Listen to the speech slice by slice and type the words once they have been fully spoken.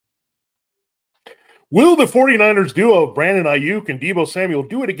Will the 49ers duo of Brandon Aiyuk and Deebo Samuel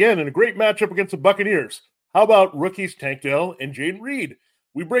do it again in a great matchup against the Buccaneers? How about rookies Tank Dell and Jaden Reed?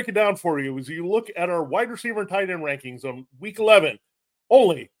 We break it down for you as you look at our wide receiver and tight end rankings on Week 11,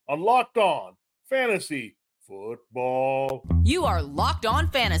 only on Locked On Fantasy Football. You are Locked On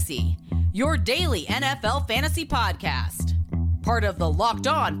Fantasy, your daily NFL fantasy podcast. Part of the Locked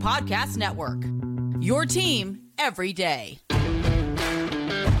On Podcast Network, your team every day.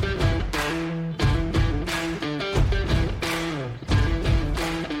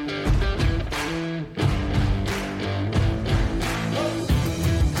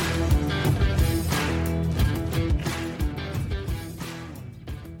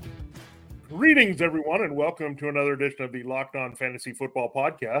 Greetings, everyone, and welcome to another edition of the Locked On Fantasy Football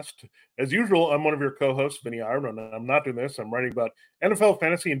Podcast. As usual, I'm one of your co-hosts, Vinny Iron, and I'm not doing this. I'm writing about NFL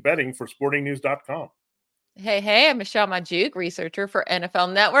fantasy and betting for SportingNews.com. Hey, I'm Michelle Majuk, researcher for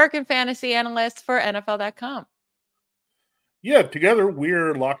NFL Network and fantasy analyst for NFL.com. Yeah, together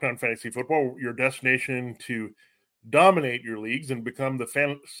we're Locked On Fantasy Football, your destination to dominate your leagues and become the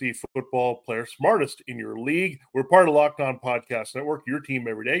fantasy football player smartest in your league. We're part of Locked On Podcast Network, your team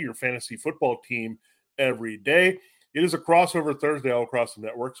every day, your fantasy football team every day. It is a crossover Thursday all across the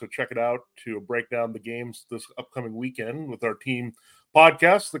network, so check it out to break down the games this upcoming weekend with our team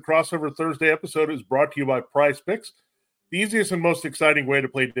podcast. The crossover Thursday episode is brought to you by Prize Picks, the easiest and most exciting way to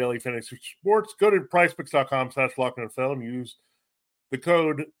play daily fantasy sports. Go to prizepicks.com/LockedOnNFL and use the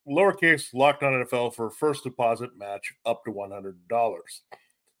code lowercase Locked On NFL for first deposit match up to $100.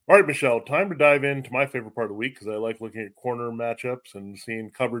 All right, Michelle, time to dive into my favorite part of the week because I like looking at corner matchups and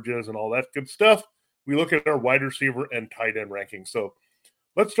seeing coverages and all that good stuff. We look at our wide receiver and tight end rankings. So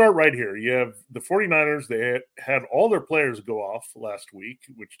let's start right here. You have the 49ers. They had all their players go off last week,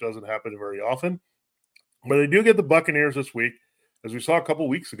 which doesn't happen very often. But they do get the Buccaneers this week. As we saw a couple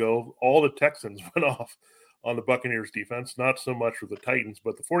weeks ago, all the Texans went off on the Buccaneers defense, not so much with the Titans,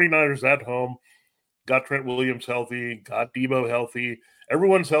 but the 49ers at home got Trent Williams healthy, got Deebo healthy.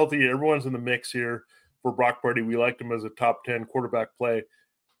 Everyone's healthy. Everyone's in the mix here for Brock Purdy. We liked him as a top 10 quarterback play.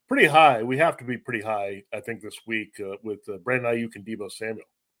 Pretty high. We have to be pretty high, I think, this week with Brandon Aiyuk and Deebo Samuel.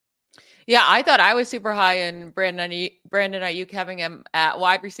 Yeah, I thought I was super high in Brandon Aiyuk, having him at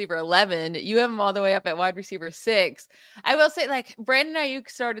wide receiver 11. You have him all the way up at wide receiver 6. I will say, Brandon Aiyuk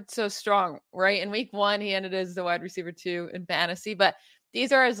started so strong, right? In week 1, he ended as the wide receiver 2 in fantasy, but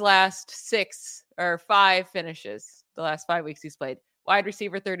these are his last 6 or 5 finishes, the last 5 weeks he's played. Wide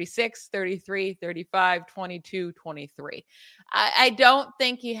receiver 36, 33, 35, 22, 23. I don't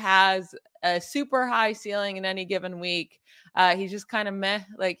think he has a super high ceiling in any given week. He's just kind of meh.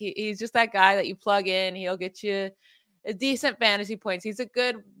 He's just that guy that you plug in. He'll get you a decent fantasy points. He's a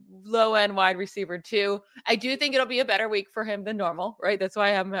good low-end wide receiver too. I do think it'll be a better week for him than normal, right? That's why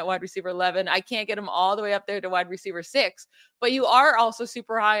I have him at wide receiver 11. I can't get him all the way up there to wide receiver 6, but you are also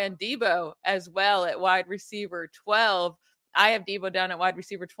super high on Deebo as well at wide receiver 12. I have Deebo down at wide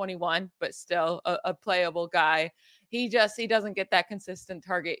receiver 21, but still a playable guy. He doesn't get that consistent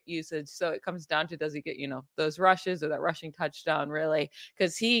target usage. So it comes down to, does he get, those rushes or that rushing touchdown really?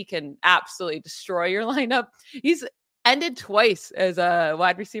 Because he can absolutely destroy your lineup. He's ended twice as a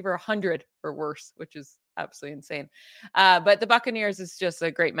wide receiver 100 or worse, which is absolutely insane. But the Buccaneers is just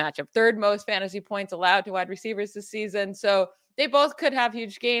a great matchup. Third most fantasy points allowed to wide receivers this season. So they both could have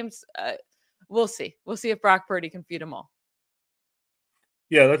huge games. We'll see. We'll see if Brock Purdy can feed them all.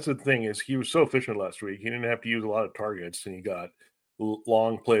 Yeah, that's the thing is he was so efficient last week. He didn't have to use a lot of targets, and he got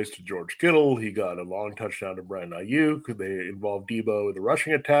long plays to George Kittle. He got a long touchdown to Brandon Aiyuk. They involved Deebo in the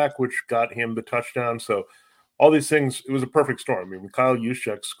rushing attack, which got him the touchdown. So all these things, it was a perfect storm. I mean, Kyle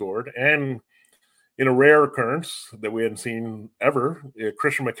Juszczyk scored, and in a rare occurrence that we hadn't seen ever,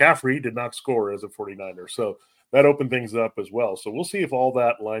 Christian McCaffrey did not score as a 49er. So that opened things up as well. So we'll see if all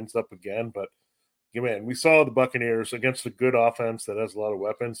that lines up again, but yeah, man, we saw the Buccaneers against a good offense that has a lot of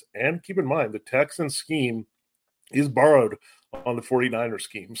weapons. And keep in mind, the Texans scheme is borrowed on the 49er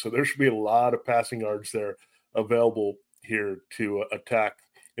scheme. So there should be a lot of passing yards there available here to attack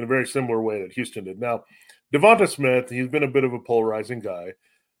in a very similar way that Houston did. Now, Devonta Smith, he's been a bit of a polarizing guy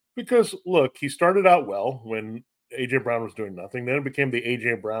because, look, he started out well when A.J. Brown was doing nothing. Then it became the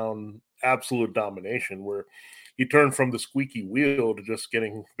A.J. Brown absolute domination where he turned from the squeaky wheel to just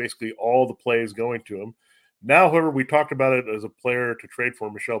getting basically all the plays going to him. Now, however, we talked about it as a player to trade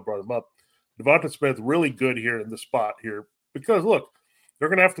for. Michelle brought him up. Devonta Smith really good here in the spot here because, look, they're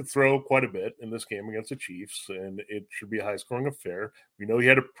going to have to throw quite a bit in this game against the Chiefs, and it should be a high-scoring affair. We know he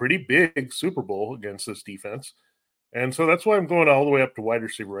had a pretty big Super Bowl against this defense, and so that's why I'm going all the way up to wide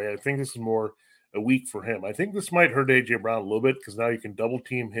receiver. I think this is more a week for him. I think this might hurt A.J. Brown a little bit because now you can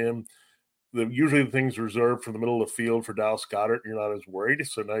double-team him usually the things reserved for the middle of the field for Dallas Goedert, you're not as worried.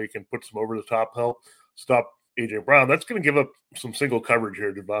 So now you can put some over the top help, stop A.J. Brown. That's going to give up some single coverage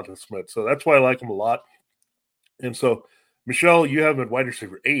here to Devonta Smith. So that's why I like him a lot. And so, Michelle, you have him at wide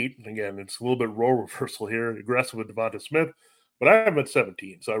receiver 8. Again, it's a little bit role reversal here, aggressive with Devonta Smith, but I have him at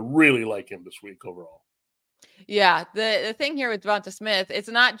 17. So I really like him this week overall. Yeah, the thing here with Devonta Smith, it's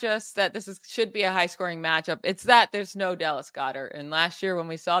not just that should be a high scoring matchup. It's that there's no Dallas Goedert. And last year when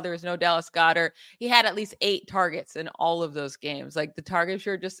we saw there was no Dallas Goedert, he had at least 8 targets in all of those games. Like the target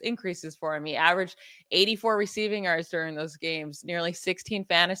share just increases for him. He averaged 84 receiving yards during those games, nearly 16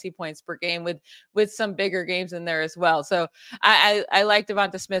 fantasy points per game with some bigger games in there as well. So I like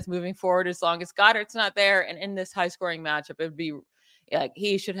Devonta Smith moving forward as long as Goddard's not there. And in this high scoring matchup, it would be like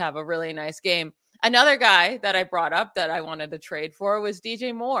he should have a really nice game. Another guy that I brought up that I wanted to trade for was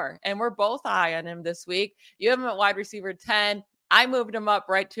DJ Moore, and we're both high on him this week. You have him at wide receiver 10. I moved him up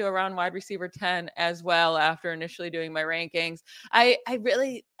right to around wide receiver 10 as well after initially doing my rankings. I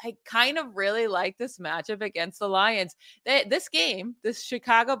kind of really like this matchup against the Lions. This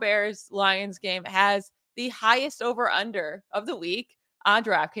Chicago Bears Lions game has the highest over under of the week on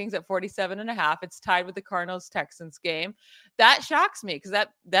DraftKings at 47.5. It's tied with the Cardinals Texans game. That shocks me because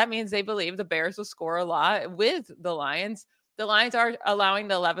that means they believe the Bears will score a lot with the Lions. The Lions are allowing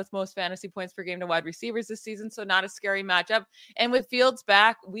the 11th most fantasy points per game to wide receivers this season, so not a scary matchup. And with Fields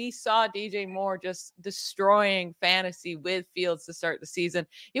back, we saw DJ Moore just destroying fantasy with Fields to start the season.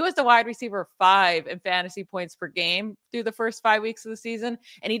 He was the wide receiver 5 in fantasy points per game through the first 5 weeks of the season,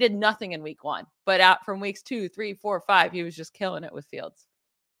 and he did nothing in week 1. But out from weeks 2, 3, 4, 5, he was just killing it with Fields.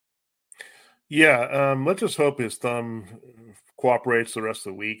 Yeah, let's just hope his thumb cooperates the rest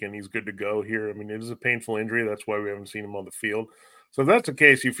of the week and he's good to go here. I mean, it is a painful injury. That's why we haven't seen him on the field. So if that's the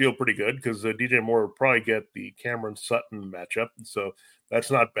case, you feel pretty good because DJ Moore would probably get the Cameron Sutton matchup. So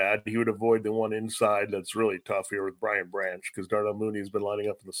that's not bad. He would avoid the one inside that's really tough here with Brian Branch because Darnell Mooney has been lining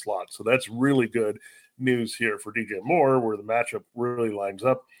up in the slot. So that's really good news here for DJ Moore where the matchup really lines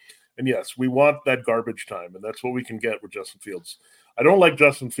up. And yes, we want that garbage time, and that's what we can get with Justin Fields. I don't like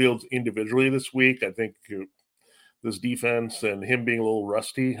Justin Fields individually this week. I think this defense and him being a little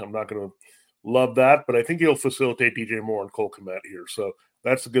rusty, I'm not going to love that, but I think he'll facilitate DJ Moore and Cole Kmet here. So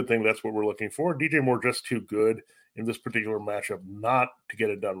that's a good thing. That's what we're looking for. DJ Moore just too good in this particular matchup not to get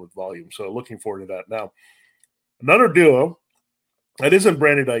it done with volume. So looking forward to that. Now, another duo that isn't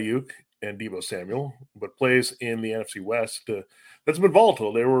Brandon Ayuk and Deebo Samuel, but plays in the NFC West. That's been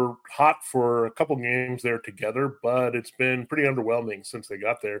volatile. They were hot for a couple games there together, but it's been pretty underwhelming since they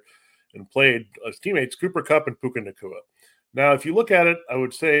got there and played as teammates Cooper Kupp and Puka Nacua. Now, if you look at it, I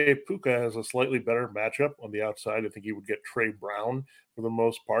would say Puka has a slightly better matchup on the outside. I think he would get Trey Brown for the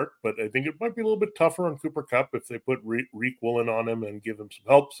most part, but I think it might be a little bit tougher on Cooper Kupp if they put Reek Woolen on him and give him some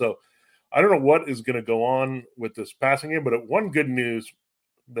help. So I don't know what is going to go on with this passing game, but one good news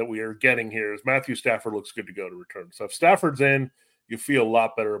that we are getting here is Matthew Stafford looks good to go to return. So if Stafford's in, you feel a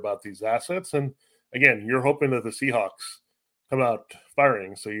lot better about these assets. And again, you're hoping that the Seahawks come out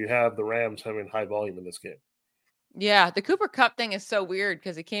firing. So you have the Rams having high volume in this game. Yeah, the Cooper Kupp thing is so weird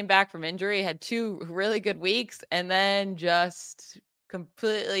because he came back from injury, had 2 really good weeks, and then just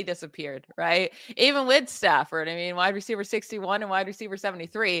completely disappeared, right? Even with Stafford, I mean, wide receiver 61 and wide receiver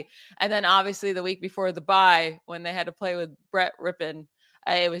 73. And then obviously the week before the bye, when they had to play with Brett Rippon,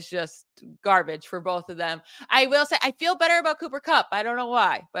 it was just garbage for both of them. I will say I feel better about Cooper Kupp. I don't know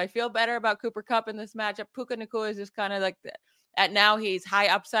why, but I feel better about Cooper Kupp in this matchup. Puka Nacua is just kind of like at now he's high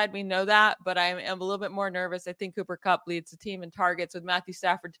upside. We know that, but I'm a little bit more nervous. I think Cooper Kupp leads the team in targets with Matthew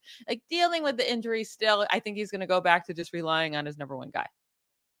Stafford like dealing with the injury still. I think he's going to go back to just relying on his number 1 guy.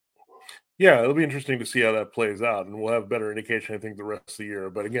 Yeah, it'll be interesting to see how that plays out, and we'll have better indication, I think, the rest of the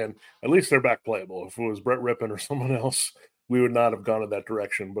year. But again, at least they're back playable. If it was Brett Rippon or someone else, we would not have gone in that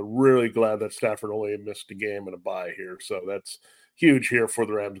direction. But really glad that Stafford only missed a game and a bye here. So that's huge here for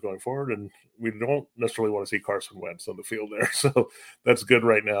the Rams going forward. And we don't necessarily want to see Carson Wentz on the field there. So that's good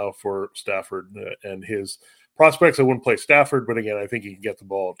right now for Stafford and his prospects. I wouldn't play Stafford, but again, I think he can get the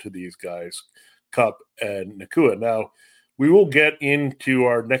ball to these guys, Kupp and Nacua. Now, we will get into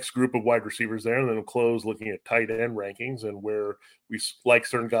our next group of wide receivers there, and then we'll close looking at tight end rankings and where we like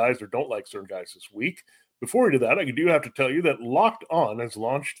certain guys or don't like certain guys this week. Before we do that, I do have to tell you that Locked On has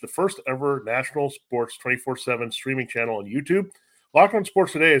launched the first ever national sports 24/7 streaming channel on YouTube. Locked On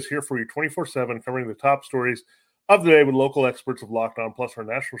Sports Today is here for you 24/7, covering the top stories of the day with local experts of Locked On, plus our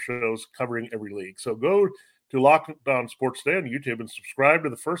national shows covering every league. So go to Locked On Sports Today on YouTube and subscribe to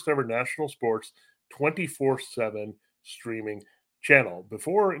the first ever national sports 24/7 streaming channel.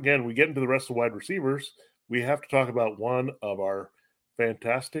 Before, again, we get into the rest of the wide receivers, we have to talk about one of our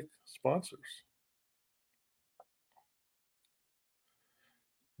fantastic sponsors.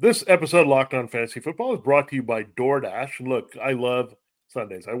 This episode of Locked On Fantasy Football is brought to you by DoorDash. And look, I love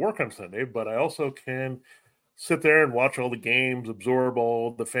Sundays. I work on Sunday, but I also can sit there and watch all the games, absorb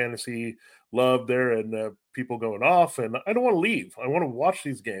all the fantasy love there and people going off. And I don't want to leave. I want to watch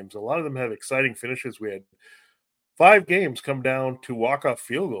these games. A lot of them have exciting finishes. We had 5 games come down to walk-off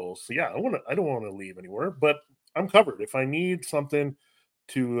field goals. So, yeah, I don't want to leave anywhere, but I'm covered. If I need something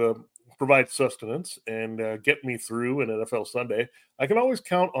to provide sustenance and get me through an NFL Sunday, I can always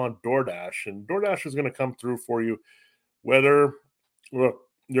count on DoorDash. And DoorDash is going to come through for you whether you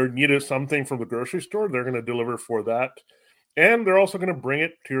needed something from the grocery store, they're going to deliver for that. And they're also going to bring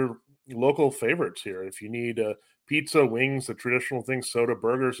it to your local favorites here. If you need pizza, wings, the traditional things, soda,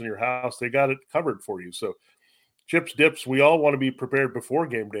 burgers in your house, they got it covered for you. So chips, dips, we all want to be prepared before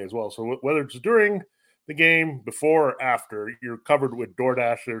game day as well. So whether it's during the game, before or after, you're covered with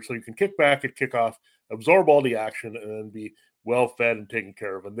DoorDash there, so you can kick back at kickoff, absorb all the action, and then be well fed and taken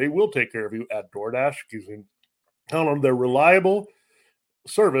care of. And they will take care of you at DoorDash because you can count on their reliable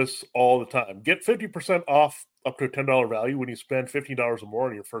service all the time. Get 50% off up to a $10 value when you spend $15 or more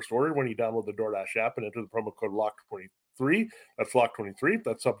on your first order when you download the DoorDash app and enter the promo code LOCK23. That's LOCK23.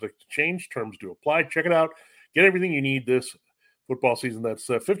 That's subject to change. Terms do apply. Check it out. Get everything you need this football season. That's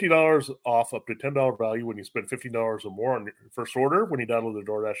 $50 off up to $10 value when you spend $15 or more on your first order when you download the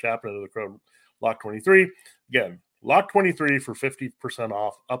DoorDash app and enter the code LOCK23. Again, LOCK23 for 50%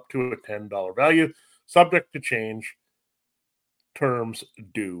 off up to a $10 value. Subject to change. Terms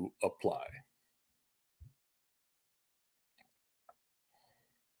do apply.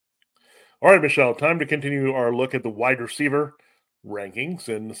 All right, Michelle, time to continue our look at the wide receiver rankings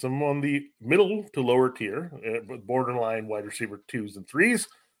and some on the middle to lower tier, borderline wide receiver 2s and 3s.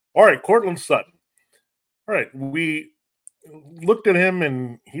 All right, Courtland Sutton. All right, we looked at him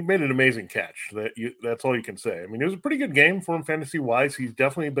and he made an amazing catch. That's all you can say. I mean, it was a pretty good game for him fantasy-wise. He's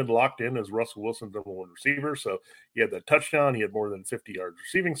definitely been locked in as Russell Wilson's number 1 receiver. So he had that touchdown. He had more than 50 yards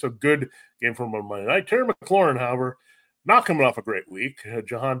receiving. So good game for him on Monday night. Terry McLaurin, however, not coming off a great week.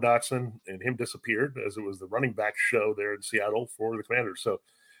 Jahan Dotson and him disappeared as it was the running back show there in Seattle for the Commanders. So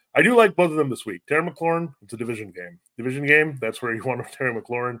I do like both of them this week. Terry McLaurin, it's a division game. Division game, that's where you want Terry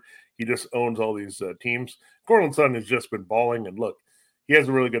McLaurin. He just owns all these teams. Courtland Sutton has just been balling. And look, he has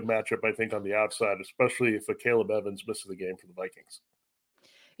a really good matchup, I think, on the outside, especially if Caleb Evans misses the game for the Vikings.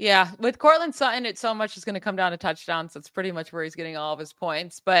 Yeah, with Courtland Sutton, it's so much is going to come down to touchdowns. That's pretty much where he's getting all of his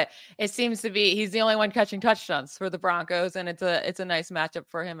points. But it seems to be he's the only one catching touchdowns for the Broncos, and it's a nice matchup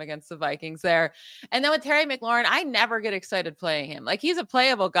for him against the Vikings there. And then with Terry McLaurin, I never get excited playing him. Like, he's a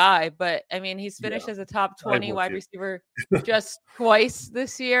playable guy, but I mean, he's finished as a top 20 wide receiver just twice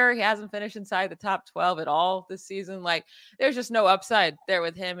this year. He hasn't finished inside the top 12 at all this season. Like, there's just no upside there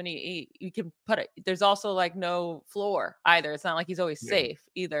with him, and he can put it. There's also like no floor either. It's not like he's always safe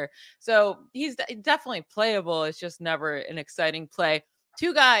either. So he's definitely playable. It's just never an exciting play.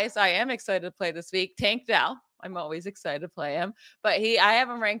 2 guys I am excited to play this week. Tank Dell. I'm always excited to play him, but I have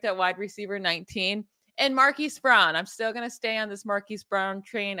him ranked at wide receiver 19. And Marquise Brown. I'm still going to stay on this Marquise Brown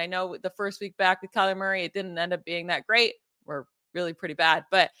train. I know the first week back with Kyler Murray, it didn't end up being that great or really pretty bad,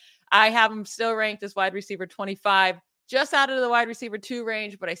 but I have him still ranked as wide receiver 25, just out of the wide receiver 2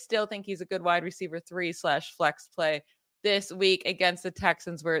 range, but I still think he's a good wide receiver 3/flex play this week against the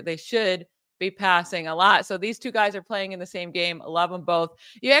Texans, where they should be passing a lot. So these 2 guys are playing in the same game. I love them both.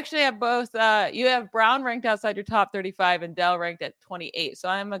 You actually have both. You have Brown ranked outside your top 35 and Dell ranked at 28. So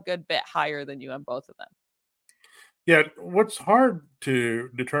I'm a good bit higher than you on both of them. Yeah, what's hard to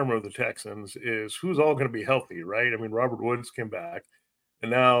determine with the Texans is who's all going to be healthy, right? I mean, Robert Woods came back,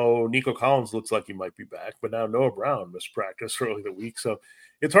 and now Nico Collins looks like he might be back, but now Noah Brown missed practice early the week. So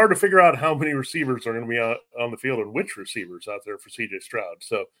it's hard to figure out how many receivers are going to be on the field and which receivers out there for CJ Stroud.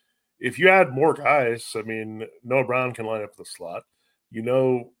 So if you add more guys, I mean, Noah Brown can line up the slot. You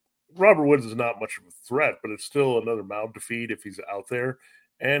know, Robert Woods is not much of a threat, but it's still another mouth to feed if he's out there.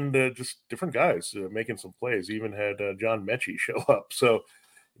 And just different guys making some plays. Even had John Mechie show up. So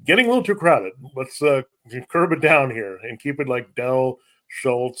getting a little too crowded. Let's curb it down here and keep it like Dell,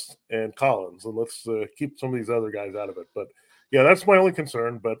 Schultz, and Collins. And let's keep some of these other guys out of it. But, yeah, that's my only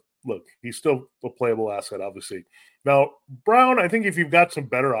concern. But, look, he's still a playable asset, obviously. Now, Brown, I think if you've got some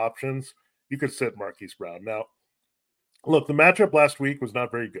better options, you could sit Marquise Brown. Now, look, the matchup last week was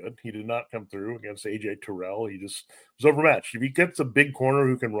not very good. He did not come through against A.J. Terrell. He just was overmatched. If he gets a big corner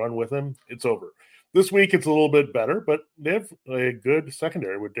who can run with him, it's over. This week it's a little bit better, but they have a good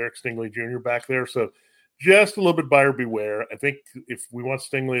secondary with Derek Stingley Jr. back there. So just a little bit buyer beware. I think if we want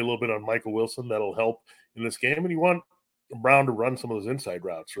Stingley a little bit on Michael Wilson, that'll help in this game. And you want Brown to run some of those inside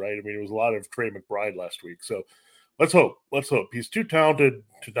routes, right? I mean, it was a lot of Trey McBride last week. So let's hope. He's too talented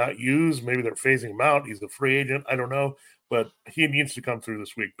to not use. Maybe they're phasing him out. He's a free agent. I don't know. But he needs to come through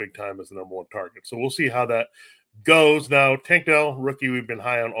this week big time as the number one target. So we'll see how that goes. Now, Tank Dell, rookie we've been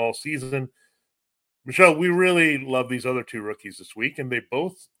high on all season. Michelle, we really love these other two rookies this week, and they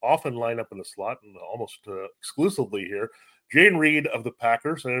both often line up in the slot and almost exclusively here. Jayden Reed of the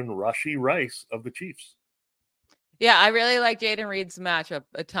Packers and Rashee Rice of the Chiefs. Yeah, I really like Jayden Reed's matchup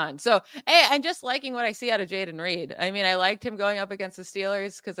a ton. So, hey, I'm just liking what I see out of Jayden Reed. I mean, I liked him going up against the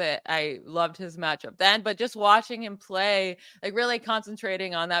Steelers because I loved his matchup then, but just watching him play, like really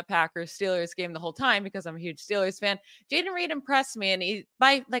concentrating on that Packers-Steelers game the whole time because I'm a huge Steelers fan. Jayden Reed impressed me, and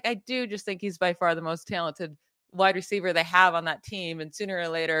I do just think he's by far the most talented wide receiver they have on that team. And sooner or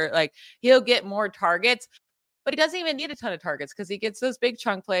later, like he'll get more targets. But he doesn't even need a ton of targets because he gets those big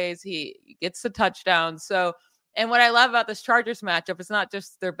chunk plays. He gets the touchdowns. So, and what I love about this Chargers matchup is not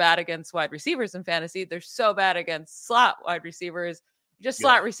just they're bad against wide receivers in fantasy. They're so bad against slot wide receivers, just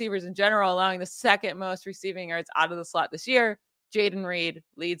slot receivers in general, allowing the second most receiving yards out of the slot this year. Jayden Reed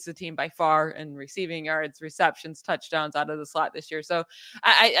leads the team by far in receiving yards, receptions, touchdowns out of the slot this year. So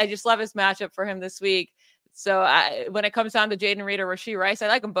I just love his matchup for him this week. So when it comes down to Jayden Reed or Rashee Rice, I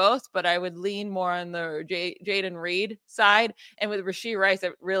like them both, but I would lean more on the Jayden Reed side. And with Rashee Rice,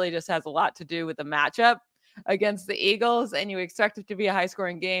 it really just has a lot to do with the matchup against the Eagles, and you expect it to be a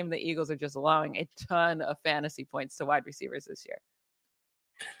high-scoring game. The Eagles are just allowing a ton of fantasy points to wide receivers this year.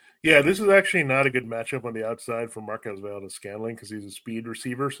 Yeah, this is actually not a good matchup on the outside for Marquez Valdes-Scantling because he's a speed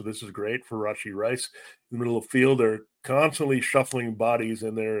receiver, so this is great for Rashee Rice. In the middle of the field, they're constantly shuffling bodies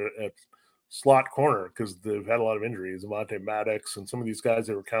in there at slot corner because they've had a lot of injuries. Avonte Maddox and some of these guys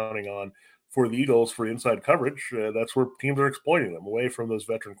they were counting on for the Eagles for inside coverage, that's where teams are exploiting them away from those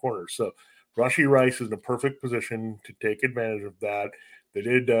veteran corners. So Rashee Rice is in a perfect position to take advantage of that. They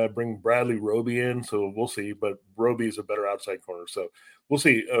did bring Bradley Roby in, so we'll see. But Roby is a better outside corner, so we'll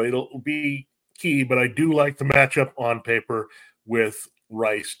see. It'll be key, but I do like the matchup on paper with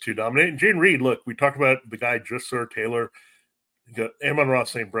Rice to dominate. And Jayden Reed, look, we talked about the guy Jusser Taylor. Amon-Ra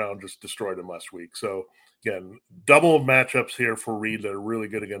St. Brown just destroyed him last week. So, again, double matchups here for Reed that are really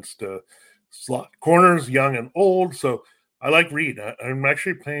good against slot corners, young and old. So, I like Reed. I'm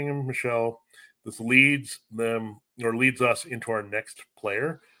actually playing him, Michelle. This leads us into our next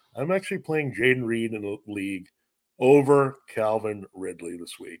player. I'm actually playing Jayden Reed in the league over Calvin Ridley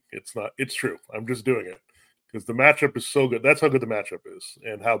this week. It's true. I'm just doing it because the matchup is so good. That's how good the matchup is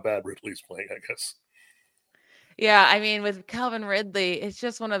and how bad Ridley's playing, I guess. Yeah, I mean, with Calvin Ridley, it's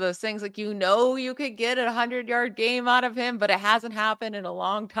just one of those things like, you could get a 100-yard game out of him, but it hasn't happened in a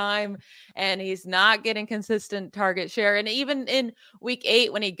long time, and he's not getting consistent target share. And even in week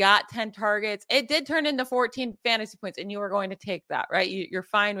 8, when he got 10 targets, it did turn into 14 fantasy points, and you were going to take that, right? You're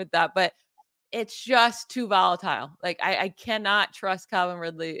fine with that, but it's just too volatile. Like, I cannot trust Calvin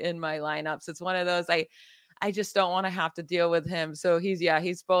Ridley in my lineups. It's one of those, I just don't want to have to deal with him. So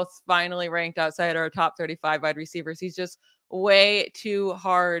he's both finally ranked outside our top 35 wide receivers. He's just way too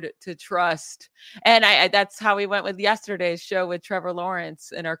hard to trust. And that's how we went with yesterday's show with Trevor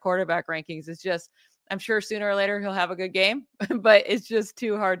Lawrence in our quarterback rankings. It's just, I'm sure sooner or later he'll have a good game, but it's just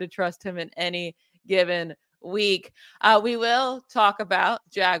too hard to trust him in any given week. We will talk about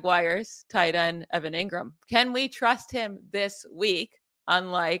Jaguars tight end Evan Ingram. Can we trust him this week?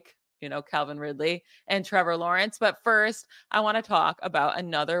 Unlike Calvin Ridley and Trevor Lawrence. But first, I want to talk about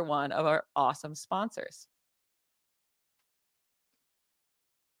another one of our awesome sponsors.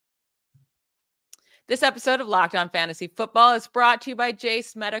 This episode of Locked On Fantasy Football is brought to you by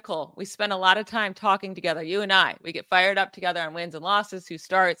Jase Medical. We spend a lot of time talking together, you and I. We get fired up together on wins and losses, who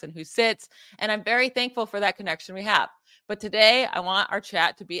starts and who sits, and I'm very thankful for that connection we have. But today, I want our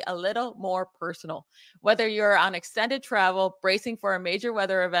chat to be a little more personal. Whether you're on extended travel, bracing for a major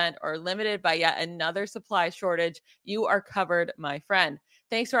weather event, or limited by yet another supply shortage, you are covered, my friend.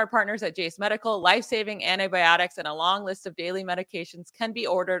 Thanks to our partners at Jase Medical, life-saving antibiotics and a long list of daily medications can be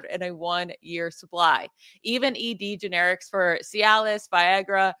ordered in a 1-year supply. Even ED generics for Cialis,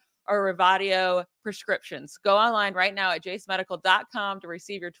 Viagra, or Revatio prescriptions. Go online right now at jasemedical.com to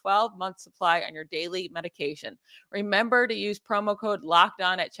receive your 12-month supply on your daily medication. Remember to use promo code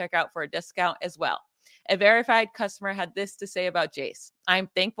LOCKEDON at checkout for a discount as well. A verified customer had this to say about Jase. I'm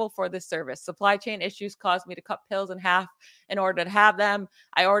thankful for this service. Supply chain issues caused me to cut pills in half in order to have them.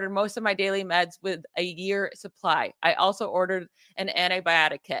 I ordered most of my daily meds with a year supply. I also ordered an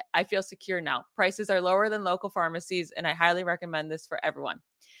antibiotic kit. I feel secure now. Prices are lower than local pharmacies, and I highly recommend this for everyone.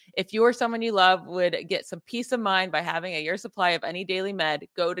 If you or someone you love would get some peace of mind by having a year supply of any daily med,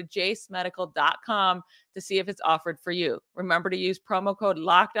 go to JaceMedical.com to see if it's offered for you. Remember to use promo code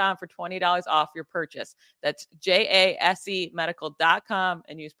LOCKEDON for $20 off your purchase. That's JaceMedical.com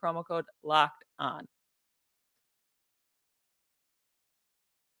and use promo code LOCKEDON.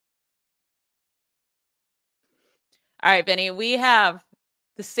 All right, Benny, we have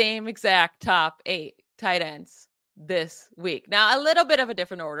the same exact top 8 tight ends this week. Now, a little bit of a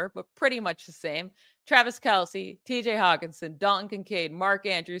different order, but pretty much the same. Travis Kelce, TJ Hawkinson, Dalton Kincaid, Mark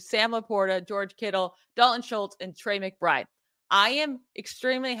Andrews, Sam Laporta, George Kittle, Dalton Schultz, and Trey McBride. I am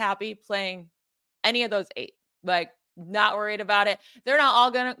extremely happy playing any of those 8. Like, not worried about it. They're not all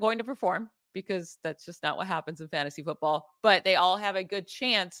going to perform because that's just not what happens in fantasy football, but they all have a good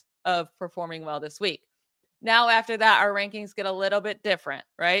chance of performing well this week. Now, after that, our rankings get a little bit different,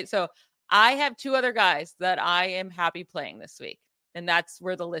 right? So I have 2 other guys that I am happy playing this week, and that's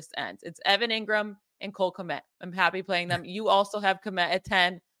where the list ends. It's Evan Ingram and Cole Kmet. I'm happy playing them. You also have Kmet at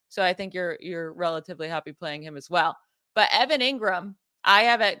 10, so I think you're relatively happy playing him as well. But Evan Ingram, I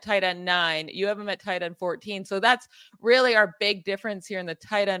have at tight end 9. You have him at tight end 14. So that's really our big difference here in the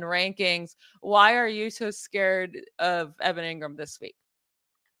tight end rankings. Why are you so scared of Evan Ingram this week?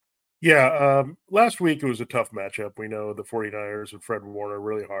 Yeah, last week it was a tough matchup. We know the 49ers and Fred Warner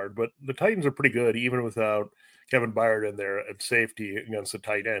really hard, but the Titans are pretty good even without Kevin Byard in there at safety against the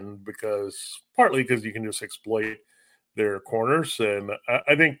tight end, partly because you can just exploit their corners. And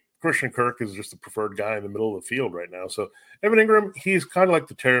I think Christian Kirk is just the preferred guy in the middle of the field right now. So Evan Ingram, he's kind of like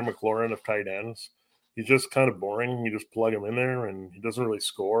the Terry McLaurin of tight ends. He's just kind of boring. You just plug him in there and he doesn't really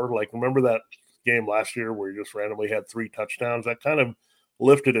score. Like, remember that game last year where he just randomly had 3 touchdowns? That kind of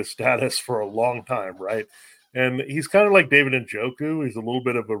lifted his status for a long time, right? And he's kind of like David Njoku. He's a little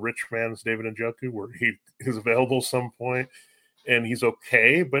bit of a rich man's David Njoku, where he is available some point and he's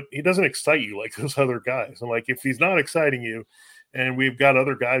okay, but he doesn't excite you like those other guys. And like, if he's not exciting you, and we've got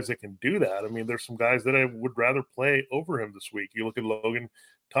other guys that can do that. I mean, there's some guys that I would rather play over him this week. You look at Logan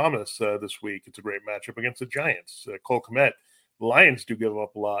Thomas this week. It's a great matchup against the Giants. Cole Kmet. The Lions do give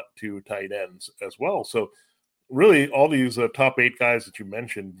up a lot to tight ends as well. So really, all these top 8 guys that you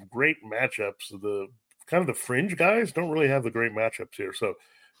mentioned, great matchups. The kind of the fringe guys don't really have the great matchups here. So,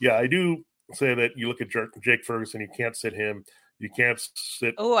 yeah, I do say that you look at Jake Ferguson, you can't sit him. You can't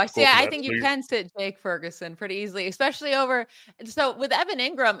sit. Oh, I see. I think you can sit Jake Ferguson pretty easily, especially over. So with Evan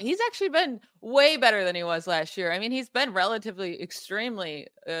Ingram, he's actually been way better than he was last year. I mean, he's been relatively extremely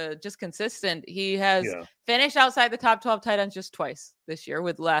just consistent. He has finished outside the top 12 tight ends just twice this year,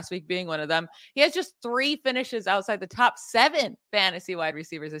 with last week being one of them. He has just 3 finishes outside the top 7 fantasy wide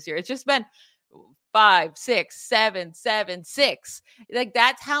receivers this year. It's just been 5, 6, 7, 7, 6. Like,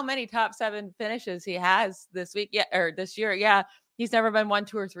 that's how many top 7 finishes he has this week. Yeah, or this year. Yeah. He's never been 1,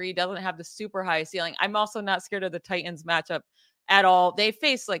 2, or 3. Doesn't have the super high ceiling. I'm also not scared of the Titans matchup at all. They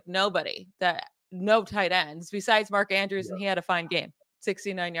face like no tight ends besides Mark Andrews, and he had a fine game.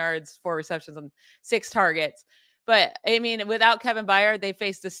 69 yards, 4 receptions, and 6 targets. But I mean, without Kevin Byard, they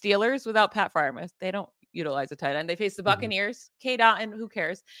face the Steelers. Without Pat Freiermuth, they don't utilize a tight end. They faced the Buccaneers, K. Dotton, who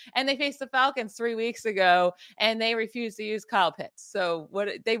cares? And they faced the Falcons 3 weeks ago, and they refused to use Kyle Pitts. So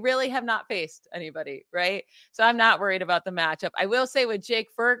they really have not faced anybody, right? So I'm not worried about the matchup. I will say with Jake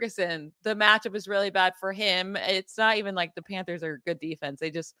Ferguson, the matchup is really bad for him. It's not even like the Panthers are a good defense. They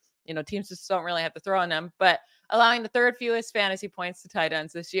just, teams just don't really have to throw on them, but allowing the 3rd fewest fantasy points to tight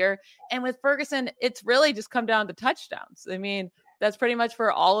ends this year. And with Ferguson, it's really just come down to touchdowns. I mean, that's pretty much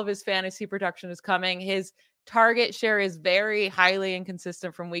where all of his fantasy production is coming. His target share is very highly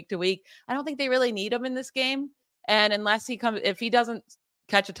inconsistent from week to week. I don't think they really need him in this game. And if he doesn't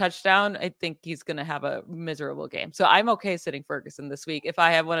catch a touchdown, I think he's going to have a miserable game. So I'm okay sitting Ferguson this week if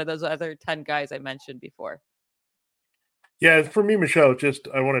I have one of those other 10 guys I mentioned before. Yeah, for me, Michelle,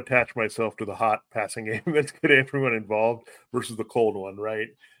 I want to attach myself to the hot passing game that's get everyone involved versus the cold one, right?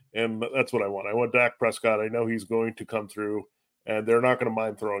 And that's what I want. I want Dak Prescott. I know he's going to come through, and they're not going to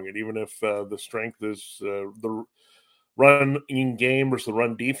mind throwing it, even if the strength is the run-in game versus the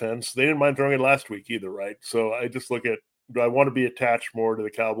run defense. They didn't mind throwing it last week either, right? So I just look at, do I want to be attached more to the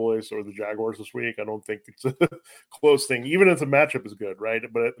Cowboys or the Jaguars this week? I don't think it's a close thing, even if the matchup is good, right?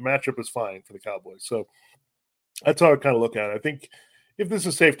 But the matchup is fine for the Cowboys. So that's how I kind of look at it. I think, if this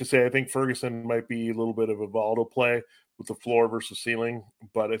is safe to say, I think Ferguson might be a little bit of a volatile play with the floor versus ceiling,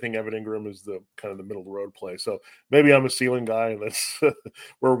 but I think Evan Ingram is the kind of the middle of the road play. So maybe I'm a ceiling guy, and that's where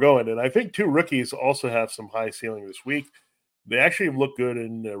we're going. And I think 2 rookies also have some high ceiling this week. They actually have looked good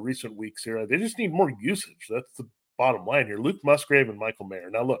in recent weeks here. They just need more usage. That's the bottom line here. Luke Musgrave and Michael Mayer.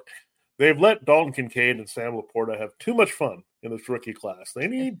 Now, look, they've let Dalton Kincaid and Sam Laporta have too much fun in this rookie class. They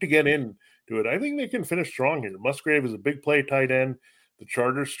need to get into it. I think they can finish strong here. Musgrave is a big play tight end. The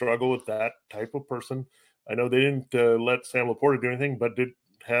Chargers struggle with that type of person. I know they didn't let Sam Laporta do anything, but did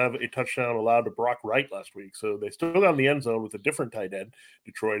have a touchdown allowed to Brock Wright last week. So they still got in the end zone with a different tight end,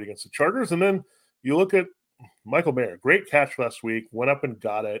 Detroit, against the Chargers. And then you look at Michael Mayer, great catch last week, went up and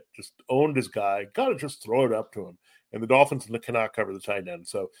got it, just owned his guy, got to just throw it up to him. And the Dolphins cannot cover the tight end.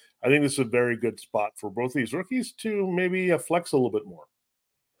 So I think this is a very good spot for both these rookies to maybe flex a little bit more.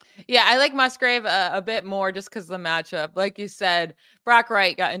 Yeah, I like Musgrave a bit more just because of the matchup. Like you said, Brock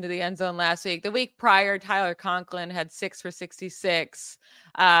Wright got into the end zone last week. The week prior, Tyler Conklin had 6 for 66.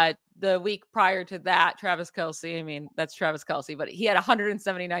 The week prior to that, Travis Kelce, I mean, that's Travis Kelce, but he had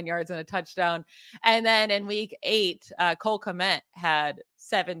 179 yards and a touchdown. And then in week 8, Cole Kmet had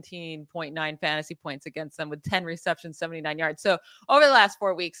 17.9 fantasy points against them with 10 receptions, 79 yards. So over the last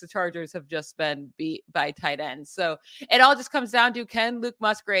 4 weeks, the Chargers have just been beat by tight ends. So it all just comes down to, can Luke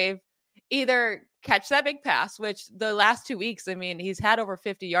Musgrave either catch that big pass, which the last 2 weeks, I mean, he's had over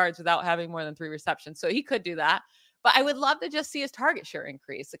 50 yards without having more than 3 receptions. So he could do that. But I would love to just see his target share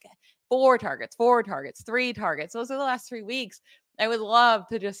increase. Again, 4 targets, 3 targets. Those are the last 3 weeks. I would love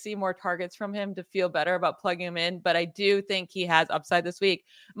to just see more targets from him to feel better about plugging him in. But I do think he has upside this week.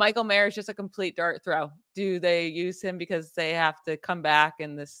 Michael Mayer is just a complete dart throw. Do they use him because they have to come back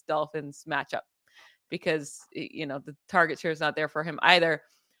in this Dolphins matchup? Because, you know, the target share is not there for him either.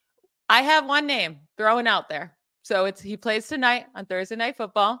 I have one name throwing out there. So he plays tonight on Thursday Night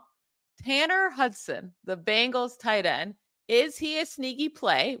Football. Tanner Hudson, the Bengals tight end. Is he a sneaky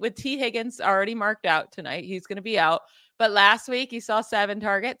play with T. Higgins already marked out tonight? He's going to be out. But last week he saw 7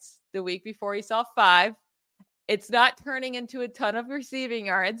 targets. The week before he saw 5. It's not turning into a ton of receiving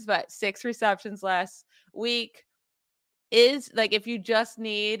yards, but 6 receptions last week. Is like, if you just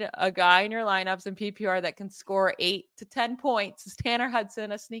need a guy in your lineups in PPR that can score 8 to 10 points, is Tanner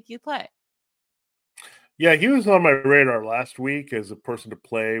Hudson a sneaky play? Yeah, he was on my radar last week as a person to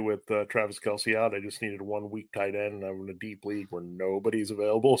play with Travis Kelce out. I just needed 1 week tight end, and I'm in a deep league where nobody's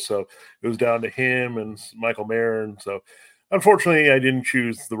available. So it was down to him and Michael Mayer. And so unfortunately, I didn't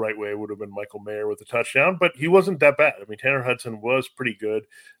choose the right way. It would have been Michael Mayer with a touchdown, but he wasn't that bad. I mean, Tanner Hudson was pretty good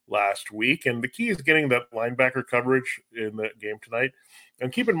last week. And the key is getting that linebacker coverage in the game tonight.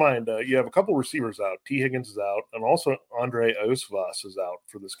 And keep in mind, you have a couple receivers out. T. Higgins is out, and also Andre Iosivas is out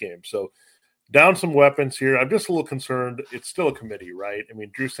for this game. So down some weapons here. I'm just a little concerned. It's still a committee, right? I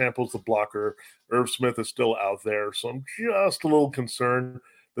mean, Drew Sample's the blocker. Irv Smith is still out there. So I'm just a little concerned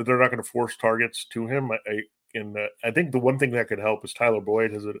that they're not going to force targets to him. I think the one thing that could help is Tyler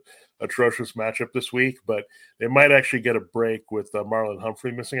Boyd has an atrocious matchup this week, but they might actually get a break with Marlon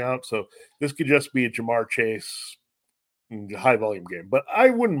Humphrey missing out. So this could just be a Jamar Chase high volume game. But I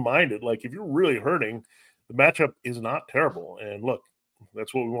wouldn't mind it. Like, if you're really hurting, the matchup is not terrible. And look,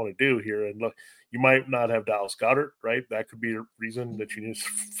 that's what we want to do here. And look, you might not have Dallas Goedert, right? That could be a reason that you need to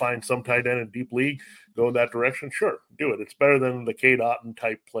find some tight end in deep league, go in that direction. Sure, do it. It's better than the Cade Otton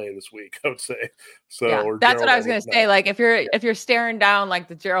type play this week, I would say. So yeah, or that's Gerald what I was going to say. No. Like, if you're staring down like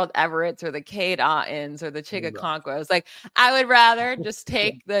the Gerald Everetts or the Cade Ottons or the Chiga Conquos, like, I would rather just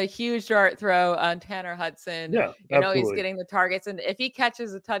take the huge dart throw on Tanner Hudson. Yeah, you know, he's getting the targets, and if he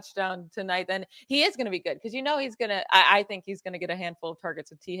catches a touchdown tonight, then he is going to be good, because he's going to. I think he's going to get a handful of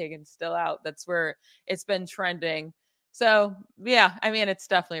targets with T. Higgins still out. That's where it's been trending. So yeah, I mean, it's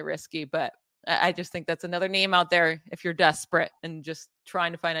definitely risky, but I just think that's another name out there if you're desperate and just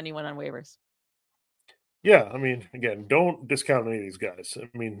trying to find anyone on waivers. Yeah, I mean, again, don't discount any of these guys.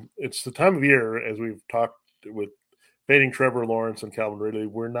 I mean, it's the time of year, as we've talked with fading Trevor Lawrence and Calvin Ridley,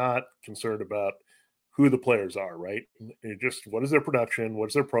 we're not concerned about who the players are, right? Just what is their production?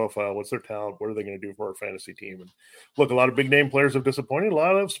 What's their profile? What's their talent? What are they going to do for our fantasy team? And look, a lot of big name players have disappointed. A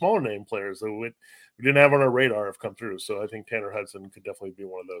lot of smaller name players that we didn't have on our radar have come through. So I think Tanner Hudson could definitely be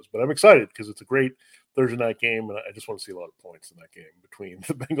one of those. But I'm excited because it's a great Thursday night game, and I just want to see a lot of points in that game between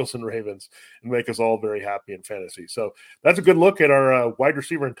the Bengals and Ravens and make us all very happy in fantasy. So that's a good look at our wide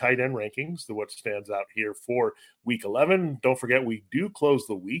receiver and tight end rankings, what stands out here for Week 11. Don't forget, we do close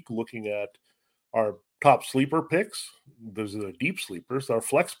the week looking at our top sleeper picks. Those are the deep sleepers, our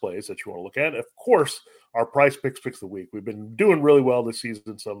flex plays that you want to look at. Of course, our price picks of the week. We've been doing really well this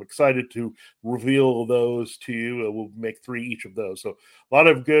season, so I'm excited to reveal those to you. We'll make 3 each of those. So a lot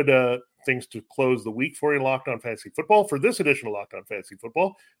of good things to close the week for you, Locked On Fantasy Football. For this edition of Locked On Fantasy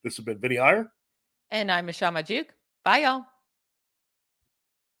Football, this has been Vinny Iyer. And I'm Michelle Majuk. Bye, y'all.